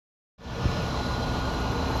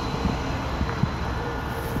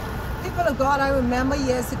People of God, I remember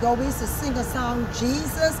years ago we used to sing a song,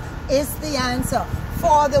 Jesus is the answer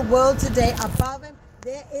for the world today. Above him,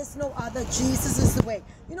 there is no other. Jesus is the way.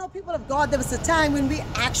 You know, people of God, there was a time when we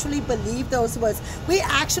actually believed those words. We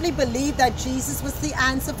actually believed that Jesus was the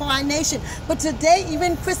answer for our nation. But today,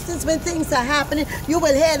 even Christians, when things are happening, you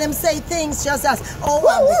will hear them say things just as,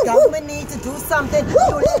 the government needs to do something.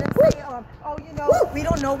 You'll hear them say, you know, we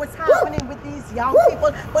don't know what's happening with these young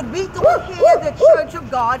people. But we don't hear the Church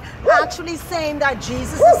of God actually saying that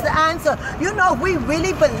Jesus is the answer. You know, we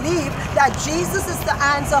really believe that Jesus is the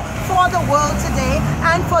answer for the world today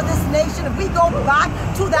and for this nation. If we go back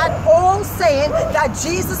to that old saying that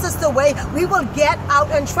Jesus is the way, we will get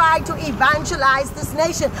out and try to evangelize this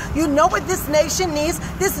nation. You know what this nation needs?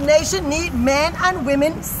 This nation needs men and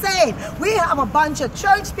women saved. We have a bunch of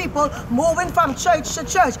church people moving from church to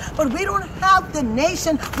church, but we don't have the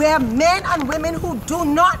nation where men and women who do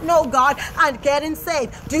not know God are getting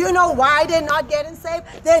saved. Do you know why they're not getting saved?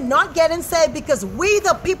 They're not getting saved because we,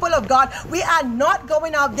 the people of God, we are not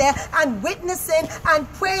going out there and witnessing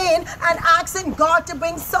and praying and asking God to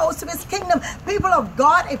bring souls to his kingdom. People of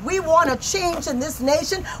God, if we want to change in this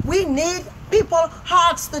nation, we need people's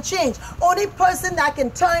hearts to change. Only person that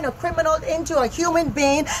can turn a criminal into a human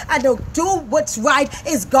being and to do what's right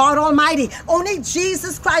is God Almighty. Only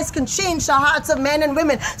Jesus Christ can change the hearts of men and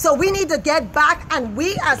women. So we need to get back, and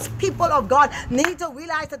we as people of God need to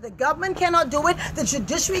realize that the government cannot do it, the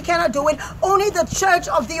judiciary cannot do it. Only the church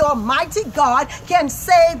of the Almighty God can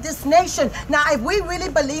save this nation. Now, if we really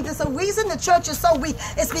believe this, the reason the church is so weak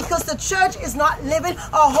is because the church is not living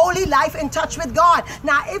a holy life in touch with God.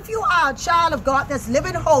 Now, if you are a child of God that's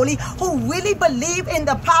living holy, who really believe in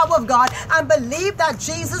the power of God and believe that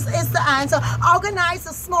Jesus is the answer, organize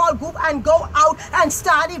a small group and go out and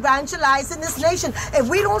start evangelizing this nation. If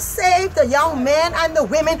we don't save the young men and the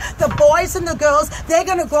women, the boys and the girls, they're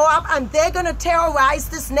going to grow up and they're going to terrorize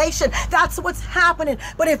this nation. That's what's happening.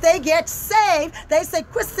 But if they get saved, they say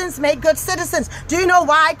Christians make good citizens. Do you know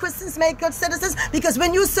why Christians make good citizens? Because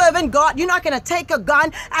when you're serving God, you're not going to take a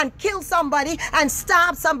gun and kill somebody and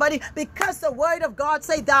stab somebody, because the word of God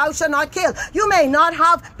say thou shalt not kill. You may not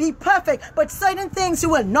be perfect, but certain things you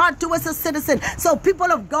will not do as a citizen. So people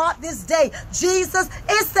of God, this day, Jesus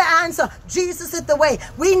is the answer. Jesus is the way.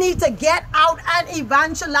 We need to get out and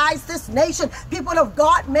evangelize this nation. People of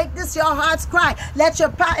God, make this your heart's cry.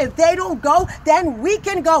 If they don't go, then we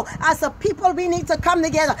can go. As a people, we need to come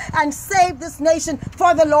together and save this nation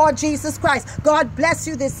for the Lord Jesus Christ. God bless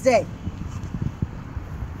you this day.